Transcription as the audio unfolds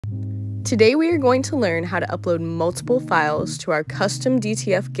Today we are going to learn how to upload multiple files to our custom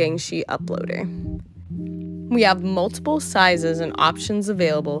DTF Gangsheet uploader. We have multiple sizes and options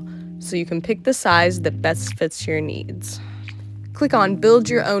available, so you can pick the size that best fits your needs. Click on Build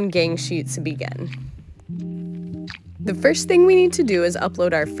Your Own Gangsheet to begin. The first thing we need to do is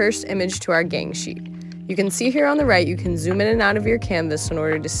upload our first image to our Gangsheet. You can see here on the right, you can zoom in and out of your canvas in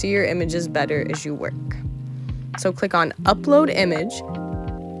order to see your images better as you work. So click on Upload Image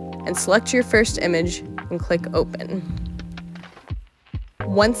and select your first image and click Open.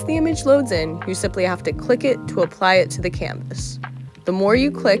 Once the image loads in, you simply have to click it to apply it to the canvas. The more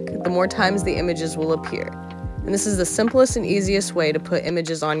you click, the more times the images will appear. And this is the simplest and easiest way to put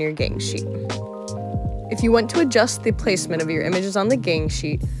images on your Gangsheet. If you want to adjust the placement of your images on the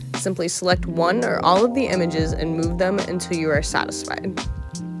Gangsheet, simply select one or all of the images and move them until you are satisfied.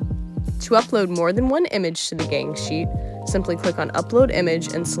 To upload more than one image to the Gangsheet, simply click on Upload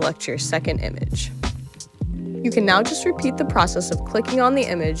Image and select your second image. You can now just repeat the process of clicking on the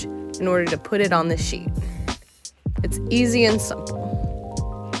image in order to put it on the sheet. It's easy and simple.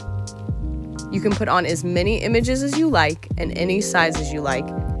 You can put on as many images as you like and any size as you like,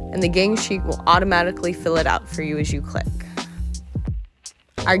 and the Gangsheet will automatically fill it out for you as you click.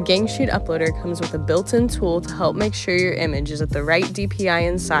 Our Gangsheet uploader comes with a built-in tool to help make sure your image is at the right DPI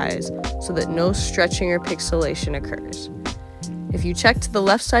and size so that no stretching or pixelation occurs. If you check to the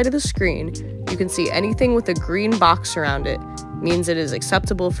left side of the screen, you can see anything with a green box around it means it is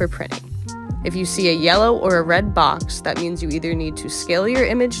acceptable for printing. If you see a yellow or a red box, that means you either need to scale your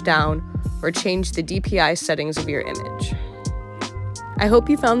image down or change the DPI settings of your image. I hope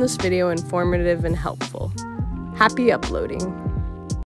you found this video informative and helpful. Happy uploading!